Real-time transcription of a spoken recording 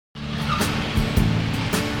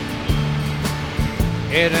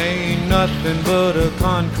It ain't nothing but a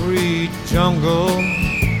concrete jungle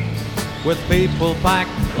with people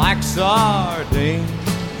packed like sardines,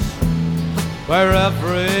 where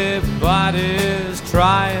everybody's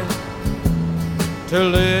trying to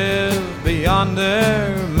live beyond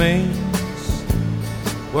their means,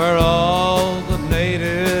 where all the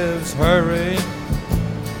natives hurry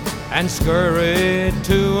and scurry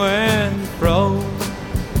to and fro,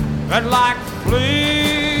 and like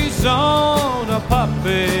fleas on a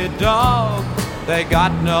puppy dog, they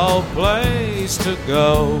got no place to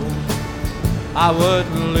go. I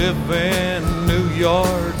wouldn't live in New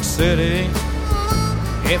York City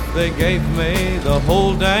if they gave me the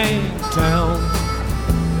whole dang town.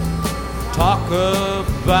 Talk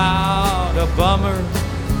about a bummer,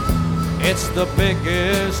 it's the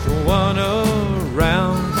biggest one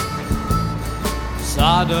around.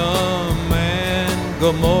 Sodom and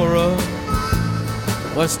Gomorrah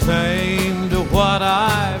was tame to what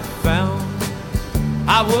I've found.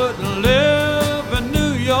 I wouldn't live in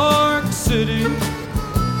New York City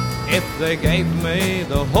if they gave me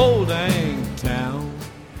the whole dang town.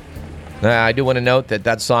 I do want to note that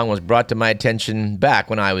that song was brought to my attention back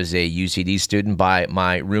when I was a UCD student by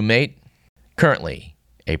my roommate, currently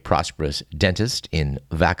a prosperous dentist in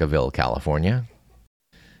Vacaville, California.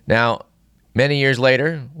 Now, many years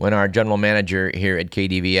later, when our general manager here at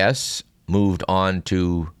KDVS moved on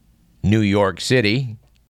to New York City,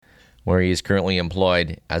 where he is currently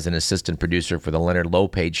employed as an assistant producer for the Leonard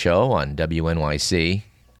Lopate Show on WNYC,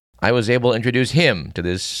 I was able to introduce him to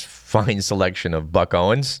this fine selection of Buck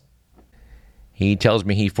Owens. He tells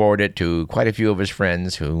me he forwarded it to quite a few of his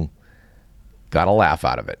friends who got a laugh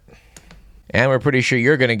out of it. And we're pretty sure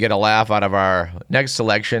you're going to get a laugh out of our next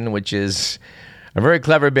selection, which is a very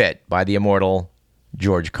clever bit by the immortal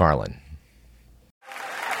George Carlin.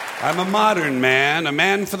 I'm a modern man, a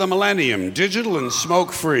man for the millennium, digital and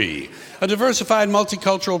smoke-free. A diversified,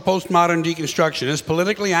 multicultural, postmodern deconstructionist,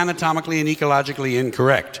 politically, anatomically, and ecologically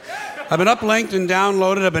incorrect. I've been uplinked and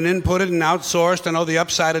downloaded, I've been inputted and outsourced. I know the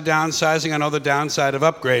upside of downsizing, I know the downside of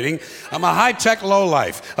upgrading. I'm a high-tech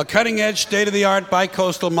lowlife, a cutting-edge, state-of-the-art,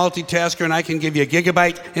 bicoastal multitasker, and I can give you a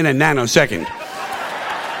gigabyte in a nanosecond.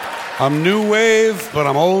 I'm new wave, but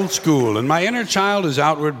I'm old school, and my inner child is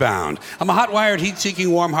outward bound. I'm a hot-wired,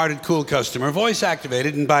 heat-seeking, warm-hearted, cool customer,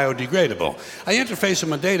 voice-activated and biodegradable. I interface with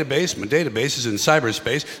my database is in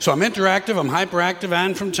cyberspace, so I'm interactive, I'm hyperactive,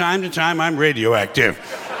 and from time to time, I'm radioactive.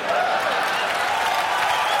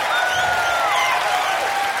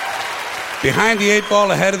 Behind the 8-ball,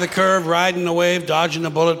 ahead of the curve, riding the wave, dodging the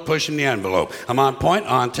bullet, pushing the envelope. I'm on point,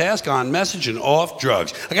 on task, on message, and off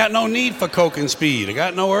drugs. I got no need for coke and speed. I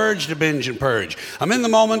got no urge to binge and purge. I'm in the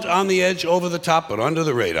moment, on the edge, over the top, but under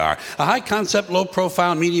the radar. A high-concept,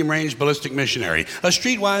 low-profile, medium-range ballistic missionary. A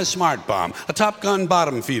streetwise smart bomb. A Top Gun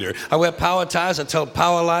bottom feeder. I wear power ties, I tell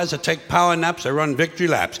power lies, I take power naps, I run victory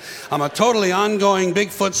laps. I'm a totally ongoing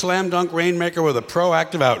Bigfoot slam dunk rainmaker with a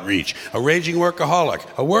proactive outreach. A raging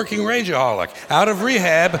workaholic. A working rageaholic. Out of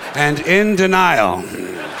rehab and in denial.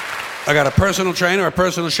 I got a personal trainer, a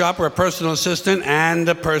personal shopper, a personal assistant, and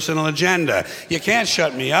a personal agenda. You can't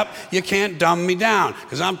shut me up. You can't dumb me down,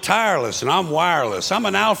 because I'm tireless and I'm wireless. I'm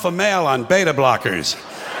an alpha male on beta blockers.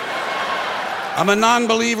 I'm a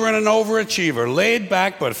non-believer and an overachiever, laid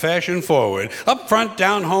back but fashion forward, up front,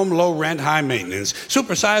 down home, low rent, high maintenance,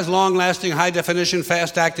 supersized, long-lasting, high-definition,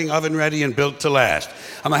 fast-acting, oven-ready, and built to last.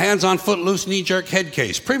 I'm a hands-on, foot-loose, knee-jerk head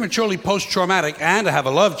case, prematurely post-traumatic, and I have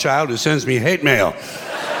a love child who sends me hate mail.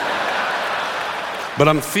 But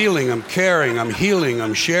I'm feeling, I'm caring, I'm healing,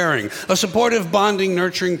 I'm sharing. A supportive, bonding,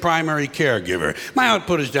 nurturing primary caregiver. My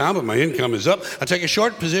output is down, but my income is up. I take a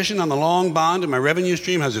short position on the long bond, and my revenue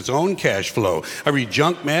stream has its own cash flow. I read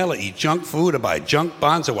junk mail, I eat junk food, I buy junk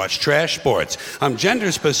bonds, I watch trash sports. I'm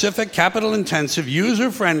gender-specific, capital-intensive,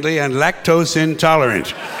 user-friendly, and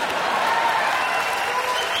lactose-intolerant.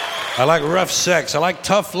 I like rough sex. I like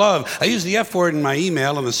tough love. I use the F word in my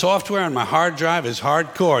email, and the software on my hard drive is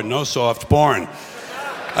hardcore, no soft porn.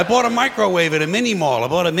 I bought a microwave at a mini mall. I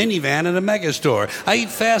bought a minivan at a mega store. I eat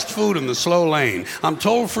fast food in the slow lane. I'm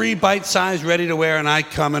toll-free, bite-sized, ready to wear, and I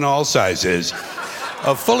come in all sizes.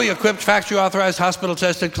 A fully equipped, factory-authorized,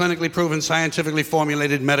 hospital-tested, clinically proven, scientifically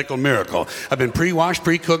formulated medical miracle. I've been pre-washed,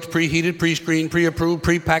 pre-cooked, preheated, pre-screened, pre-approved,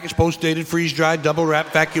 pre-packaged, post-dated, freeze-dried,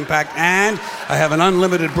 double-wrapped, vacuum-packed, and I have an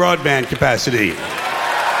unlimited broadband capacity.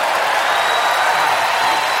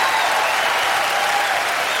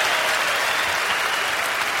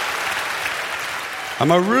 I'm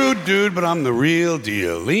a rude dude, but I'm the real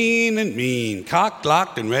deal. Lean and mean, cocked,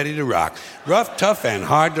 locked, and ready to rock. Rough, tough, and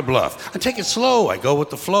hard to bluff. I take it slow, I go with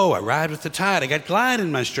the flow, I ride with the tide, I got glide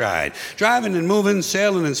in my stride. Driving and moving,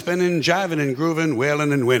 sailing and spinning, jiving and grooving,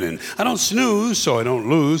 wailing and winning. I don't snooze, so I don't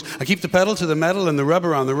lose. I keep the pedal to the metal and the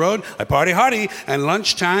rubber on the road. I party hardy, and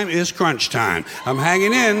lunchtime is crunch time. I'm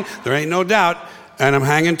hanging in, there ain't no doubt, and I'm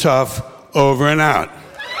hanging tough, over and out.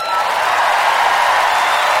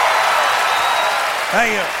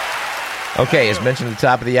 Thank you. Okay, as mentioned at the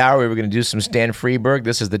top of the hour, we were going to do some Stan Freberg.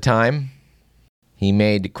 This is the time. He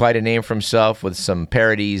made quite a name for himself with some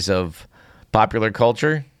parodies of popular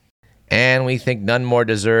culture. And we think none more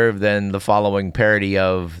deserved than the following parody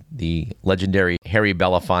of the legendary Harry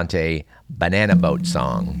Belafonte Banana Boat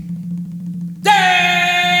song.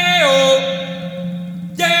 Day-o,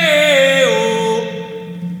 day-o,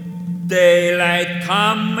 daylight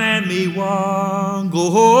come and me want go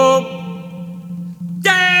home.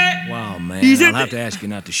 Wow, man, I'll have to ask you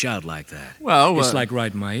not to shout like that. Well, it's like right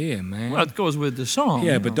in my ear, man. Well, it goes with the song.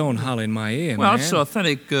 Yeah, but don't holler in my ear, man. Well, it's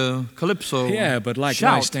authentic calypso. Yeah, but like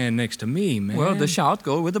shout. why stand next to me, man? Well, the shout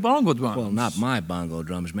go with the bongo drums. Well, not my bongo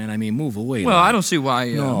drums, man. I mean, move away. Well, like. I don't see why...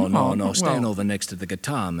 No. Stand over next to the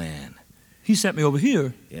guitar, man. He sent me over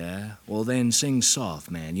here. Yeah? Well, then sing soft,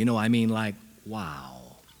 man. You know, I mean like,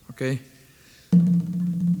 wow. Okay.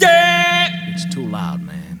 It's too loud,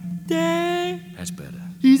 man. That's better.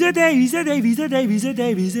 He's a day, he's a day, he's a day, he's a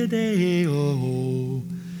day, he's a day, oh.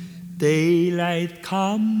 Daylight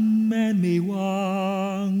come and me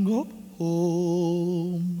want go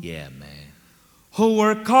home. Yeah, man. Who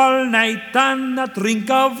work all night and a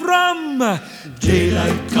drink of rum.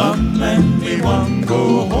 Daylight come and me want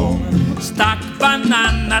go home. Stack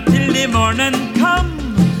banana till the morning come.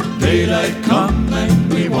 Daylight come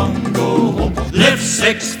and we want go home. Lift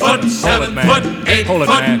 6 foot, 7 foot, 8 Hold it,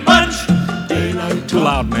 foot man. bunch. Too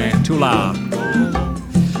loud, man. Too loud.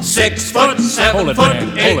 6 foot, 7 Hold it, foot,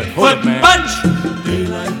 man. 8 Hold it, foot man.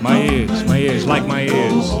 bunch. My ears, like my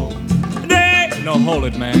ears. No, hold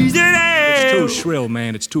it, man. It's too shrill,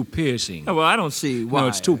 man. It's too piercing. Well, I don't see why. No,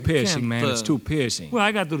 it's too piercing, man. It's too piercing. Well,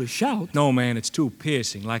 I got to do the shout. No, man, it's too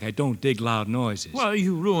piercing. Like I don't dig loud noises. Well,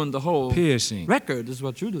 you ruined the whole Piercing. record is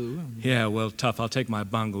what you do. Yeah, well, tough. I'll take my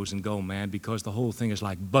bongos and go, man, because the whole thing is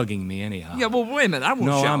like bugging me anyhow. Yeah, well, wait a minute. I won't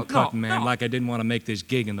No, shout. I'm cutting, man, no. like I didn't want to make this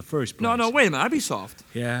gig in the first place. No, wait a minute. I'll be soft.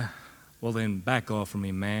 Yeah? Well, then back off from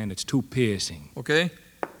me, man. It's too piercing. Okay?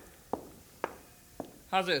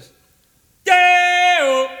 How's this?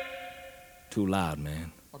 Day-o. Too loud,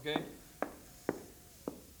 man. Okay?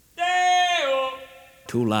 Day-o.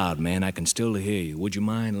 Too loud, man. I can still hear you. Would you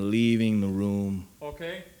mind leaving the room?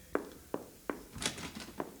 Okay?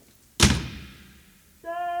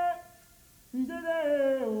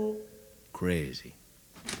 Crazy.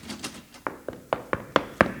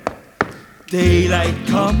 Daylight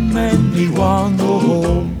come and me want go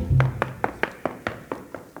home.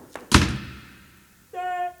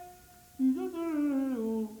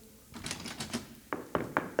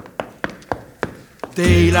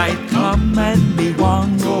 Daylight come and me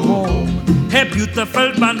want go home. A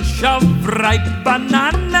beautiful bunch of ripe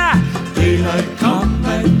banana. Daylight come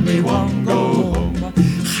and me want go home.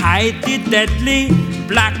 Hide the deadly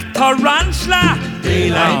black tarantula.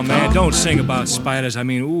 Daylight Oh, man, come. don't sing about spiders. I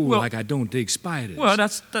mean, ooh, Well- like I don't dig spiders. Well,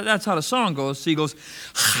 that's how the song goes. He goes,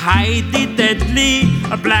 hide the deadly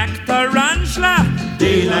black tarantula.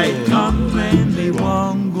 Daylight come and they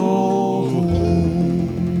won't go home.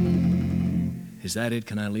 Is that it?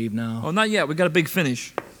 Can I leave now? Oh, not yet. We got a big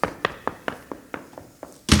finish.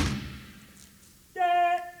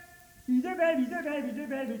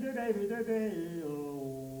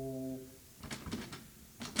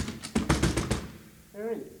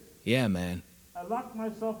 Yeah, man. I locked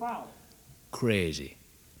myself out. Crazy.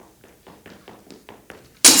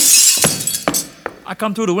 I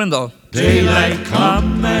come through the window. Daylight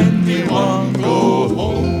come and me won't go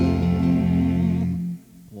home.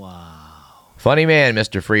 Wow. Funny man,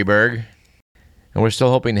 Mr. Freberg. And we're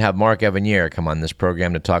still hoping to have Mark Evanier come on this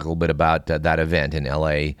program to talk a little bit about that event in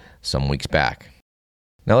L.A. some weeks back.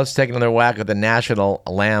 Now let's take another whack at the National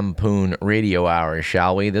Lampoon Radio Hour,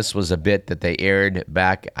 shall we? This was a bit that they aired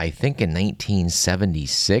back, I think, in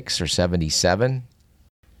 1976 or 77.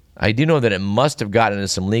 I do know that it must have gotten into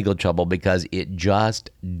some legal trouble because it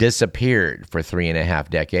just disappeared for 3.5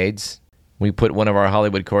 decades. We put one of our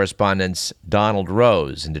Hollywood correspondents, Donald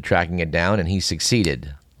Rose, into tracking it down, and he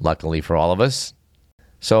succeeded, luckily for all of us.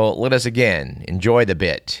 So let us again enjoy the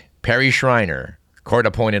bit. Perry Schreiner,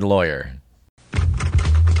 court-appointed lawyer.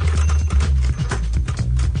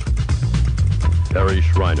 Perry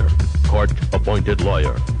Schreiner, court-appointed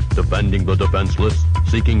lawyer, defending the defenseless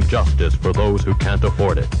seeking justice for those who can't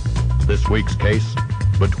afford it. This week's case,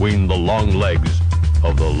 Between the Long Legs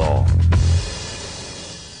of the Law.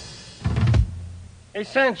 Hey,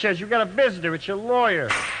 Sanchez, you got a visitor. It's your lawyer.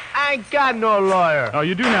 I ain't got no lawyer. Oh,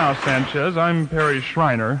 you do now, Sanchez. I'm Perry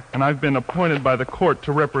Schreiner, and I've been appointed by the court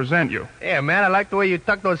to represent you. Yeah, man, I like the way you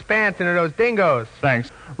tuck those pants into those dingoes.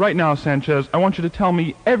 Thanks. Right now, Sanchez, I want you to tell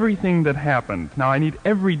me everything that happened. Now, I need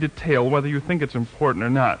every detail, whether you think it's important or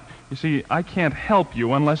not. You see, I can't help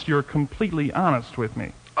you unless you're completely honest with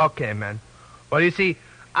me. Okay, man. Well, you see,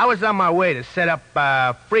 I was on my way to set up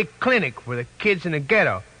a free clinic for the kids in the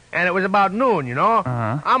ghetto. And it was about noon, you know?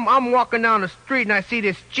 Uh-huh. I'm walking down the street and I see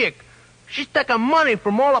this chick. She's taking money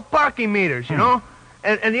from all the parking meters, you know?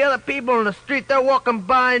 And the other people in the street, they're walking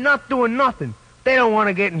by not doing nothing. They don't want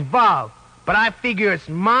to get involved. But I figure it's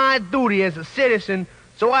my duty as a citizen,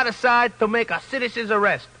 so I decide to make a citizen's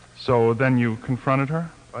arrest. So then you confronted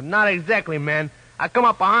her? Well, not exactly, man. I come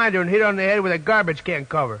up behind her and hit her on the head with a garbage can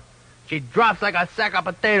cover. She drops like a sack of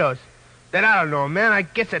potatoes. Then I don't know, man. I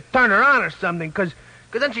guess it turned her on or something, because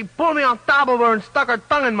then she pulled me on top of her and stuck her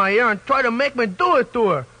tongue in my ear and tried to make me do it to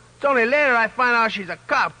her. It's only later I find out she's a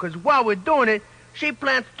cop, because while we're doing it, she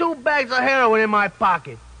plants 2 bags of heroin in my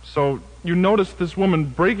pocket. So you noticed this woman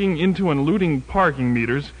breaking into and looting parking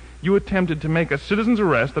meters. You attempted to make a citizen's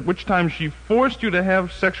arrest, at which time she forced you to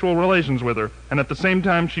have sexual relations with her. And at the same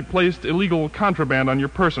time, she placed illegal contraband on your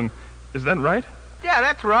person. Is that right? Yeah,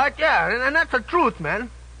 that's right, yeah. And that's the truth,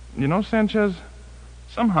 man. You know, Sanchez,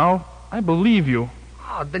 somehow I believe you.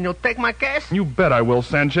 Oh, then you'll take my case? You bet I will,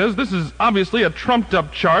 Sanchez. This is obviously a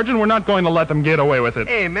trumped-up charge, and we're not going to let them get away with it.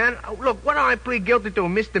 Hey, man, look, why don't I plead guilty to a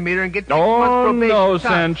misdemeanor and get 6 months probation? No,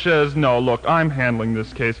 Sanchez, no. Look, I'm handling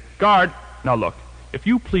this case. Guard, now look, if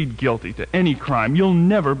you plead guilty to any crime, you'll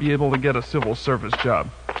never be able to get a civil service job.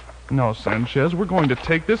 No, Sanchez, we're going to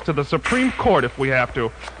take this to the Supreme Court if we have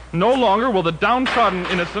to. No longer will the downtrodden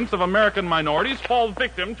innocents of American minorities fall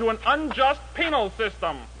victim to an unjust penal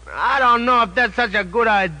system. I don't know if that's such a good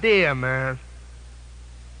idea, man.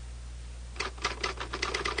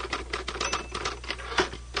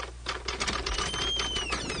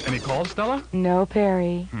 Any calls, Stella? No,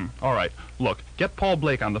 Perry. All right. Look, get Paul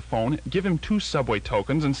Blake on the phone, give him 2 subway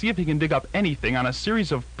tokens, and see if he can dig up anything on a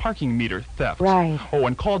series of parking meter thefts. Right. Oh,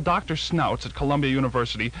 and call Dr. Snouts at Columbia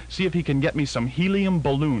University, see if he can get me some helium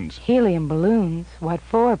balloons. Helium balloons? What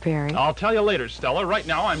for, Perry? I'll tell you later, Stella. Right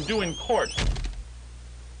now, I'm due in court.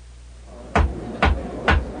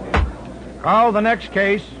 Call the next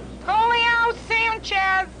case. Julio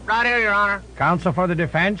Sanchez. Right here, Your Honor. Counsel for the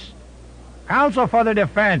defense. Counsel for the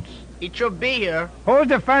defense. He should be here. Who's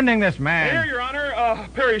defending this man? Here, Your Honor.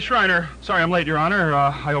 Perry Schreiner. Sorry I'm late, Your Honor.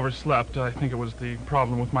 I overslept. I think it was the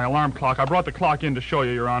problem with my alarm clock. I brought the clock in to show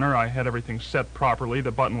you, Your Honor. I had everything set properly.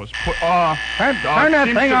 The button was put... Turn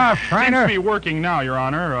that thing off, Schreiner. Seems to be working now, Your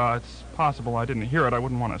Honor. It's possible I didn't hear it. I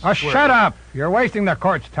wouldn't want to swear. Shut up. You're wasting the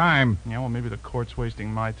court's time. Yeah, well, maybe the court's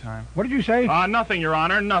wasting my time. What did you say? Nothing, Your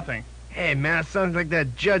Honor. Nothing. Hey, man, it sounds like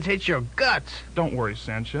that judge hates your guts. Don't worry,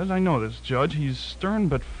 Sanchez. I know this judge. He's stern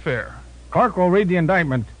but fair. Clerk will read the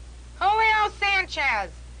indictment. Julio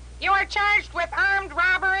Sanchez. You are charged with armed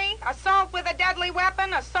robbery, assault with a deadly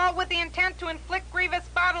weapon, assault with the intent to inflict grievous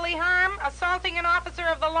bodily harm, assaulting an officer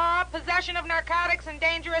of the law, possession of narcotics and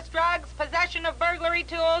dangerous drugs, possession of burglary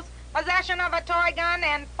tools, possession of a toy gun,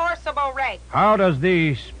 and forcible rape. How does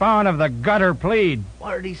the spawn of the gutter plead?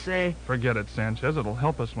 What did he say? Forget it, Sanchez. It'll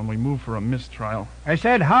help us when we move for a mistrial. I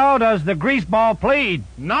said, how does the greaseball plead?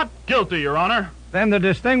 Not guilty, Your Honor. Then the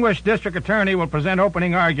distinguished district attorney will present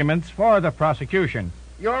opening arguments for the prosecution.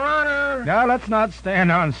 Your Honor. Now, let's not stand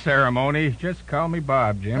on ceremony. Just call me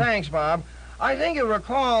Bob, Jim. Thanks, Bob. I think you'll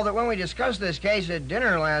recall that when we discussed this case at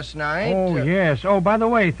dinner last night... Oh, yes. Oh, by the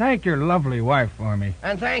way, thank your lovely wife for me.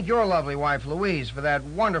 And thank your lovely wife, Louise, for that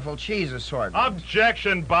wonderful cheese assortment.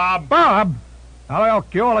 Objection, Bob. Bob! Now,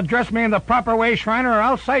 look, you'll address me in the proper way, Schreiner, or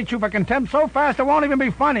I'll cite you for contempt so fast it won't even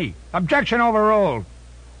be funny. Objection overruled.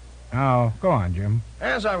 Now, go on, Jim.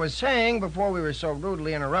 As I was saying before we were so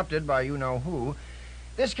rudely interrupted by you-know-who,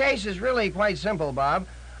 this case is really quite simple, Bob.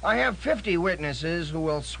 I have 50 witnesses who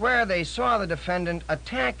will swear they saw the defendant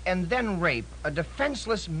attack and then rape a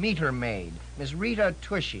defenseless meter maid, Miss Rita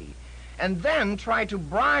Tushy, and then try to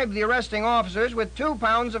bribe the arresting officers with 2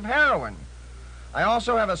 pounds of heroin. I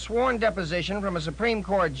also have a sworn deposition from a Supreme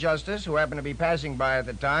Court justice who happened to be passing by at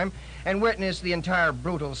the time and witnessed the entire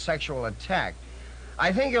brutal sexual attack.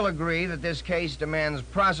 I think you'll agree that this case demands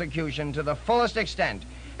prosecution to the fullest extent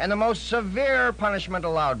and the most severe punishment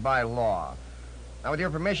allowed by law. Now, with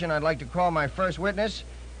your permission, I'd like to call my first witness,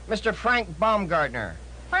 Mr. Frank Baumgartner.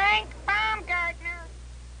 Frank Baumgartner.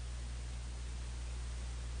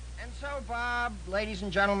 So, Bob, ladies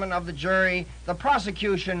and gentlemen of the jury, the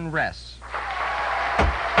prosecution rests.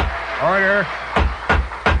 Order.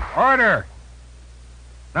 Order.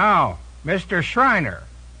 Now, Mr. Schreiner,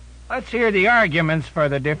 let's hear the arguments for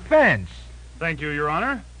the defense. Thank you, Your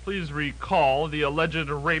Honor. Please recall the alleged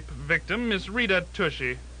rape victim, Miss Rita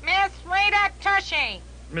Tushy. Miss Rita Tushy.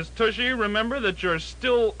 Miss Tushy, remember that you're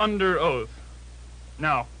still under oath.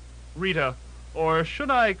 Now, Rita, or should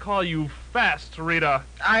I call you Fast Rita?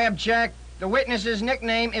 I object. The witness's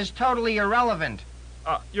nickname is totally irrelevant.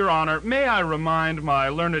 Your Honor, may I remind my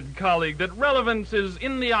learned colleague that relevance is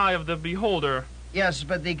in the eye of the beholder. Yes,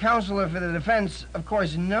 but the counselor for the defense, of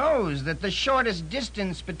course, knows that the shortest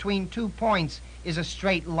distance between 2 points is a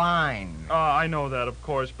straight line. I know that, of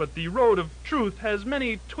course, but the road of truth has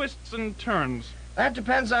many twists and turns. That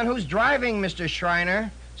depends on who's driving, Mr.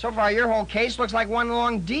 Schreiner. So far, your whole case looks like one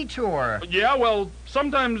long detour. Yeah, well,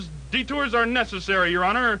 sometimes detours are necessary, Your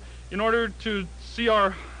Honor, in order to see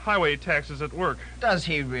our highway taxes at work. Does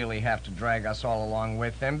he really have to drag us all along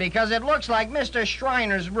with him? Because it looks like Mr.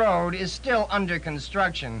 Schreiner's road is still under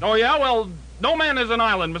construction. Oh, yeah? Well, no man is an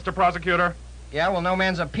island, Mr. Prosecutor. Yeah, well, no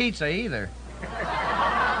man's a pizza either.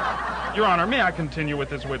 Your Honor, may I continue with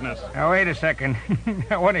this witness? Now, wait a second.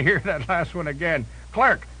 I want to hear that last one again.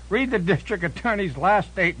 Clerk, read the district attorney's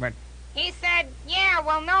last statement. He said, yeah,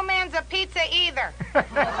 well, no man's a pizza either.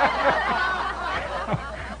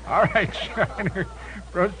 All right, Schreiner,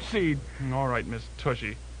 proceed. All right, Miss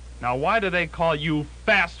Tushy. Now, why do they call you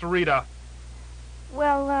Fast Rita?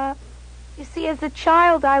 Well, you see, as a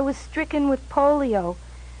child, I was stricken with polio.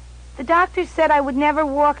 The doctor said I would never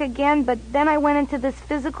walk again, but then I went into this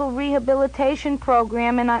physical rehabilitation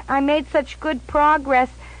program, and I made such good progress,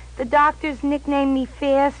 the doctors nicknamed me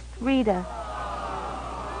Fast Rita.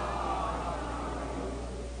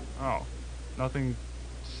 Oh, nothing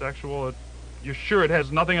sexual? You're sure it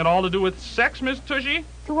has nothing at all to do with sex, Miss Tushy?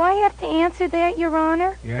 Do I have to answer that, Your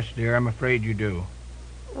Honor? Yes, dear, I'm afraid you do.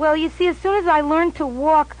 Well, you see, as soon as I learned to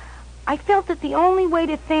walk, I felt that the only way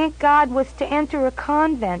to thank God was to enter a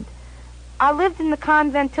convent. I lived in the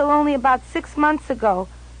convent till only about 6 months ago.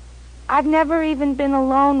 I've never even been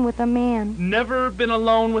alone with a man. Never been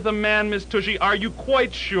alone with a man, Miss Tushy? Are you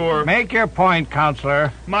quite sure? Make your point,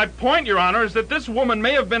 Counselor. My point, Your Honor, is that this woman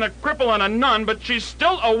may have been a cripple and a nun, but she's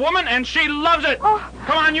still a woman and she loves it. Oh.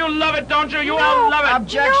 Come on, you love it, don't you? You all love it.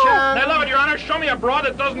 Objection. I love it, Your Honor. Show me a broad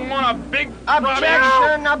that doesn't want a big...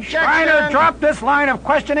 Objection, objection. Schreiner, drop this line of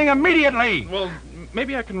questioning immediately. Well,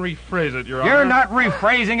 maybe I can rephrase it, Your Honor. You're not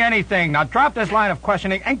rephrasing anything. Now drop this line of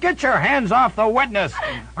questioning and get your hands off the witness,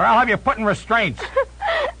 or I'll have you put in restraints.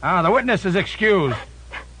 The witness is excused.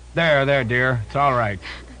 There, dear. It's all right.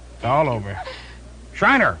 It's all over.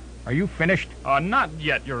 Schreiner, are you finished? Not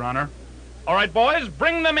yet, Your Honor. All right, boys,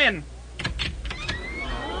 bring them in.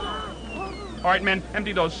 All right, men,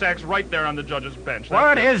 empty those sacks right there on the judge's bench.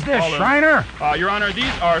 What is this, Schreiner? Your Honor,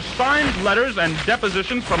 these are signed letters and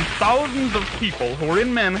depositions from thousands of people who were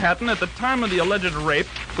in Manhattan at the time of the alleged rape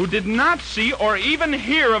who did not see or even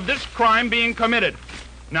hear of this crime being committed.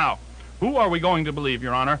 Now, who are we going to believe,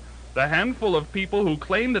 Your Honor? The handful of people who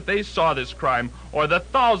claim that they saw this crime, or the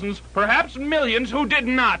thousands, perhaps millions, who did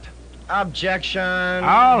not? Objection.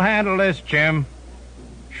 I'll handle this, Jim.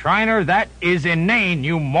 Schreiner, that is inane,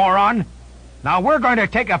 you moron. Now, we're going to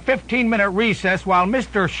take a 15-minute recess while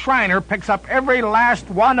Mr. Schreiner picks up every last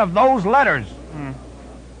one of those letters.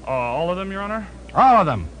 All of them, Your Honor? All of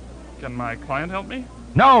them. Can my client help me?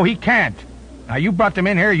 No, he can't. Now, you brought them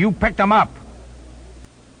in here. You picked them up.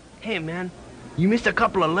 Hey, man, you missed a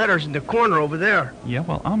couple of letters in the corner over there. Yeah,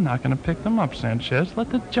 well, I'm not going to pick them up, Sanchez.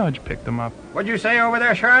 Let the judge pick them up. What'd you say over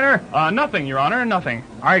there, Schreiner? Nothing, Your Honor, nothing.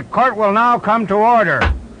 All right, court will now come to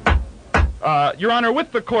order. Your Honor,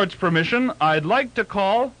 with the court's permission, I'd like to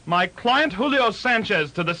call my client Julio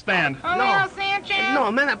Sanchez to the stand. Julio Sanchez?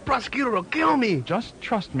 No, man, that prosecutor will kill me. Just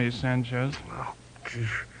trust me, Sanchez.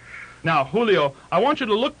 Now, Julio, I want you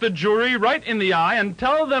to look the jury right in the eye and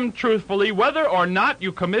tell them truthfully whether or not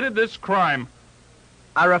you committed this crime.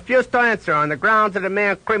 I refuse to answer on the grounds that it may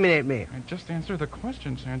incriminate me. Just answer the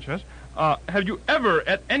question, Sanchez. Have you ever,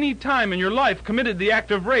 at any time in your life, committed the act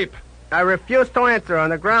of rape? I refuse to answer on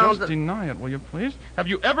the grounds... Just deny it, will you, please? Have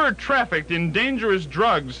you ever trafficked in dangerous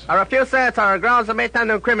drugs? I refuse to answer on the grounds that may tend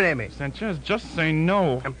to incriminate me. Sanchez, just say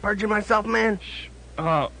no. I'm perjuring myself, man. Shh.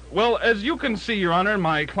 Well, as you can see, Your Honor,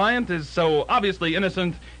 my client is so obviously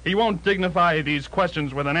innocent, he won't dignify these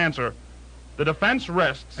questions with an answer. The defense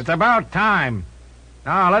rests. It's about time.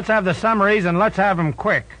 Now, let's have the summaries and let's have them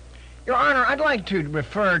quick. Your Honor, I'd like to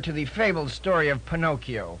refer to the fabled story of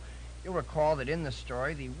Pinocchio. You'll recall that in the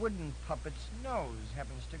story, the wooden puppet's nose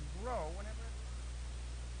happens to grow whenever...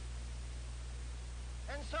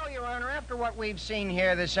 And so, Your Honor, after what we've seen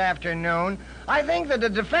here this afternoon, I think that the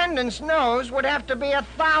defendant's nose would have to be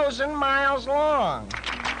 1,000 miles long.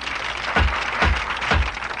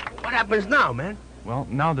 What happens now, man? Well,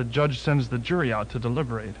 now the judge sends the jury out to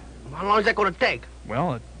deliberate. How long is that going to take?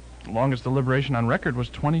 Well, the longest deliberation on record was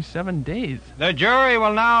 27 days. The jury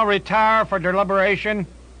will now retire for deliberation.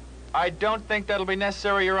 I don't think that'll be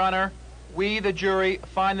necessary, Your Honor. We, the jury,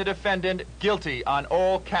 find the defendant guilty on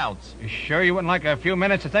all counts. You sure you wouldn't like a few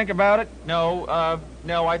minutes to think about it? No,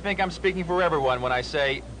 I think I'm speaking for everyone when I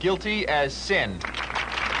say guilty as sin.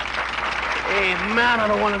 Hey, man, I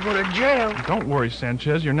don't want to go to jail. Don't worry,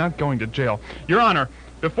 Sanchez. You're not going to jail. Your Honor,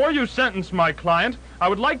 before you sentence my client, I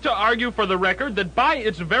would like to argue for the record that by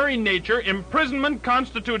its very nature, imprisonment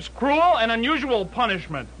constitutes cruel and unusual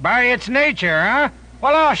punishment. By its nature, huh?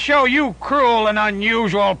 Well, I'll show you cruel and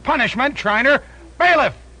unusual punishment, Shriner.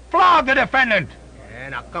 Bailiff, flog the defendant. Yeah,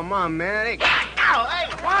 now, come on, man. Hey,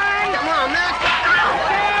 why? Come on, man.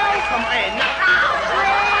 Come on, hey, now.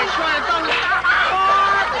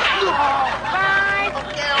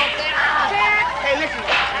 Hey, listen. 7.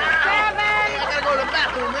 I gotta go to the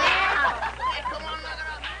bathroom, man. Hey, come on, knock it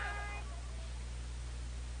out.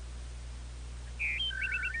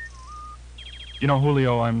 You know,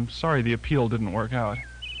 Julio, I'm sorry the appeal didn't work out.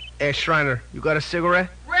 Hey, Shriner, you got a cigarette?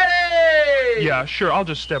 Ready! Yeah, sure. I'll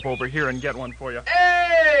just step over here and get one for you.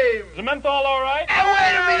 Aim! Is the menthol all right? Hey,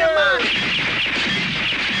 wait a minute, man.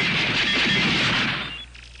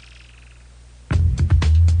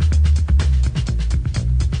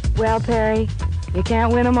 Well, Perry, you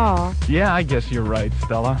can't win them all. Yeah, I guess you're right,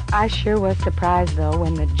 Stella. I sure was surprised, though,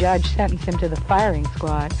 when the judge sentenced him to the firing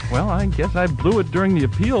squad. Well, I guess I blew it during the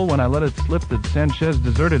appeal when I let it slip that Sanchez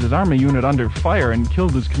deserted his army unit under fire and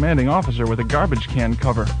killed his commanding officer with a garbage can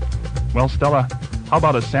cover. Well, Stella, how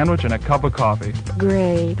about a sandwich and a cup of coffee?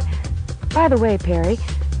 Great. By the way, Perry,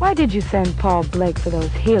 why did you send Paul Blake for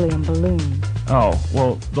those helium balloons? Oh,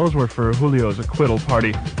 well, those were for Julio's acquittal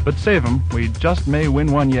party. But save them. We just may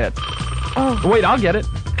win one yet. Oh. Wait, I'll get it.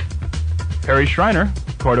 Perry Shriner,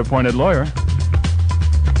 court-appointed lawyer.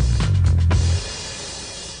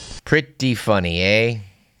 Pretty funny, eh?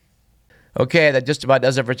 Okay, that just about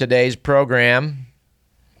does it for today's program,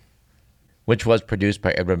 which was produced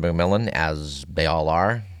by Edward McMillan, as they all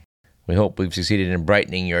are. We hope we've succeeded in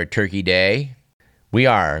brightening your turkey day. We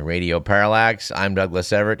are Radio Parallax. I'm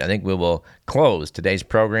Douglas Everett. I think we will close today's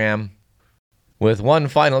program with one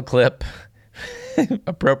final clip,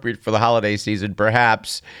 appropriate for the holiday season,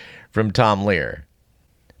 perhaps, from Tom Lear.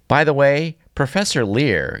 By the way, Professor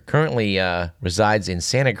Lear currently resides in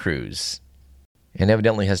Santa Cruz and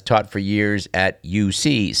evidently has taught for years at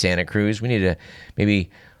UC Santa Cruz. We need to maybe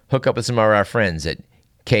hook up with some of our friends at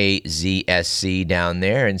KZSC down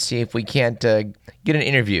there and see if we can't get an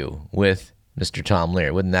interview with Mr. Tom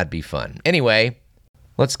Lear. Wouldn't that be fun? Anyway,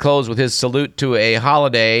 let's close with his salute to a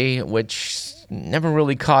holiday which never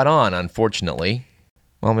really caught on, unfortunately.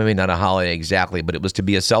 Well, maybe not a holiday exactly, but it was to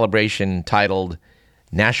be a celebration titled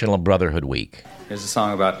National Brotherhood Week. Here's a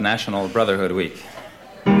song about National Brotherhood Week.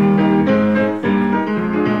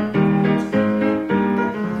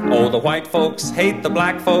 Oh, the white folks hate the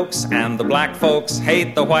black folks, and the black folks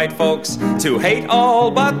hate the white folks. To hate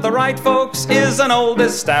all but the right folks is an old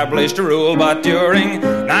established rule, but during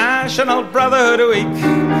National Brotherhood Week,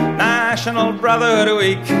 National Brotherhood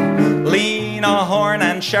Week, Lena Horne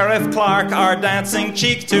and Sheriff Clark are dancing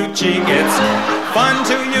cheek to cheek. It's fun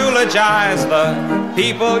to eulogize the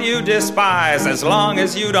people you despise, as long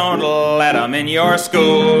as you don't let them in your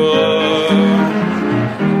school.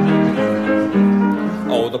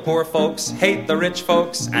 Oh, the poor folks hate the rich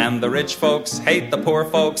folks, and the rich folks hate the poor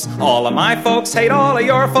folks. All of my folks hate all of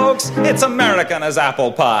your folks. It's American as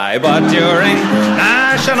apple pie. But during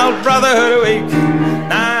National Brotherhood Week,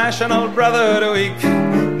 National Brotherhood Week,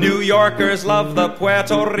 New Yorkers love the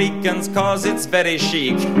Puerto Ricans 'cause it's very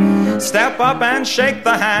chic. Step up and shake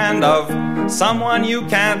the hand of someone you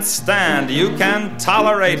can't stand. You can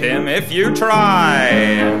tolerate him if you try.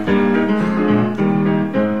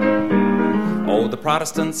 Oh, the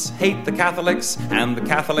Protestants hate the Catholics, and the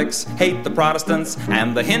Catholics hate the Protestants,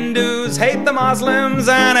 and the Hindus hate the Muslims,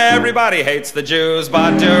 and everybody hates the Jews.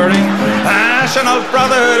 But during National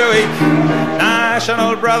Brotherhood Week,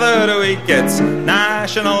 National Brotherhood Week, it's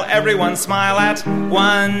national, everyone smile at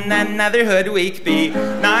one another. Hood Week, be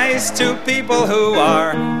nice to people who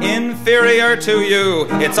are inferior to you.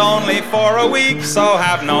 It's only for a week, so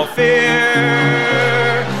have no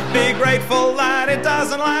fear. Be grateful that it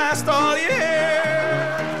doesn't last all year.